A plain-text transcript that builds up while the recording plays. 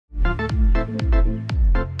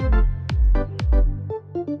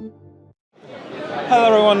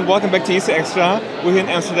everyone, welcome back to ESCXTRA. We're here in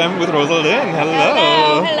Amsterdam with Rosa Linn. Hello.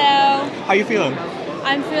 Hello. Hello. How are you feeling?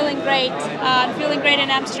 I'm feeling great. I'm feeling great in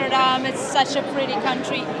Amsterdam. It's such a pretty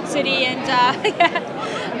city, and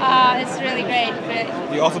it's really great.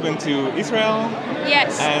 You've also been to Israel.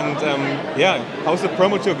 Yes. And how's the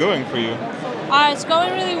promo tour going for you? It's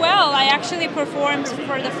going really well. I actually performed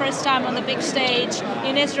for the first time on the big stage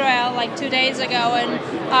in Israel like 2 days ago, and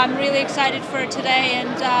I'm really excited for today.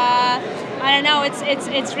 And I don't know,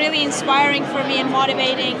 it's really inspiring for me and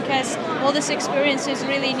motivating because all this experience is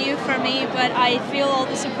really new for me. But I feel all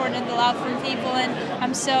the support and the love from people, and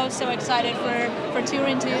I'm so excited for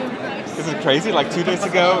touring too. Is it crazy? Like 2 days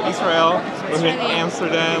ago, Israel, we're in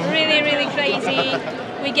Amsterdam. Really crazy.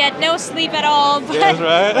 We get no sleep at all, but yes,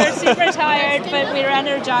 right? we're super tired, but we're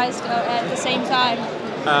energized at the same time.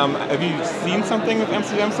 Have you seen something of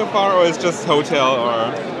Amsterdam so far, or is it just hotel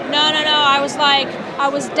or? No. I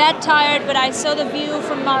was dead tired, but I saw the view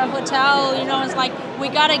from our hotel. You know, it's like we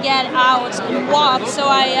gotta get out and walk.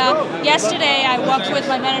 So yesterday I walked with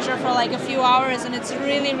my manager for like a few hours, and it's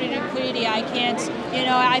really pretty. I can't,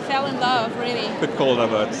 I fell in love really. A bit colder,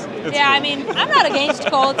 but it's yeah. good. I mean, I'm not against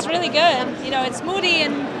cold. It's really good. It's moody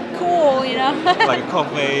and cool. Like a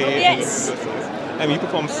coffee. Yes. And you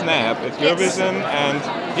performed Snap at Eurovision, and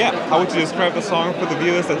how would you describe the song for the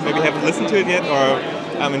viewers that maybe haven't listened to it yet, or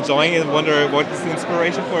enjoying it and wonder what's the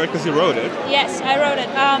inspiration for it, because you wrote it? Yes, I wrote it.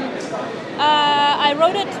 I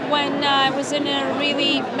wrote it when I was in a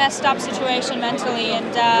really messed up situation mentally,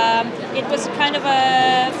 and it was kind of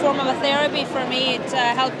a form of a therapy for me. It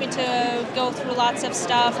helped me to go through lots of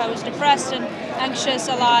stuff. I was depressed and anxious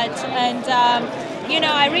a lot, and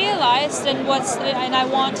I realized, and I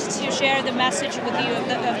want to share the message with you of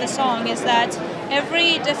the song, is that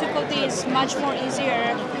every difficulty is much more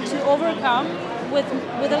easier to overcome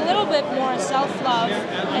with a little bit more self-love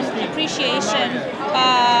and appreciation.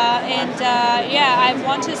 I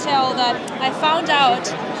want to tell that I found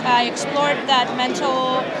out, I explored that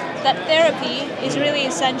therapy is really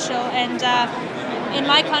essential, and in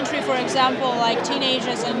my country, for example, like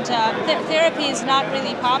teenagers and therapy is not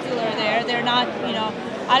really popular there. They're not,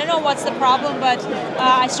 I don't know what's the problem, but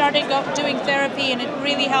I started doing therapy, and it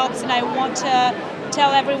really helps. And I want to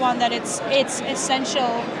tell everyone that it's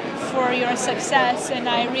essential for your success. And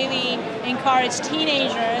I really encourage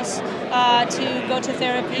teenagers to go to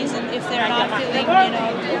therapies, and if they're not feeling,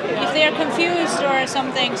 if they're confused or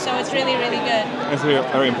something. So it's really good. It's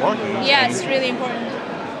very important. Yeah, it's really important.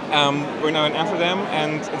 We're now in Amsterdam,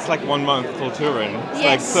 and it's like 1 month till touring. It's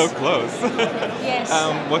like so close. Yes.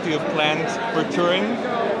 What do you have planned for touring,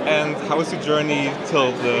 and how is your journey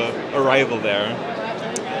till the arrival there?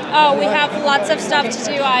 Oh, we have lots of stuff to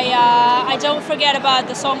do. I don't forget about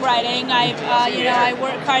the songwriting. I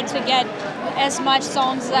work hard to get as much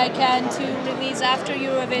songs as I can to release after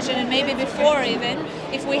Eurovision, and maybe before even,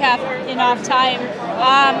 if we have enough time.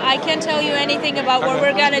 I can't tell you anything about what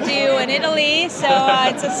we're gonna do in Italy, so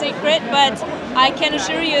it's a secret. But I can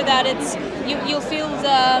assure you that you'll feel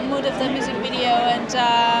the mood of the music video, and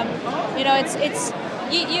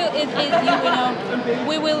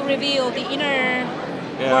we will reveal the inner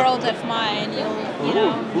world of mine.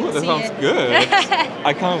 You'll that sounds good.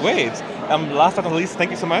 I can't wait. Last but not least,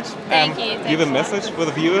 thank you so much. Thank you. Do you have a message for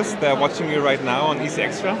the viewers that are watching you right now on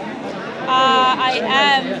ESCXTRA? I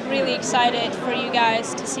am really excited for you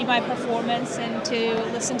guys to see my performance and to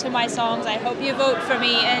listen to my songs. I hope you vote for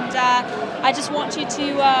me, and I just want you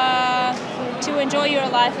to enjoy your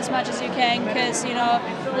life as much as you can, because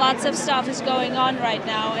lots of stuff is going on right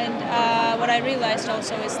now, and what I realized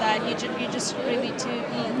also is that you just really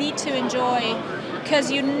need to enjoy, because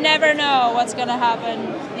you never know what's gonna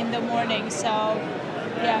happen in the morning. So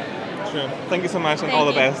yeah. Sure. Thank you so much, and all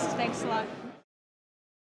the best. Thanks a lot.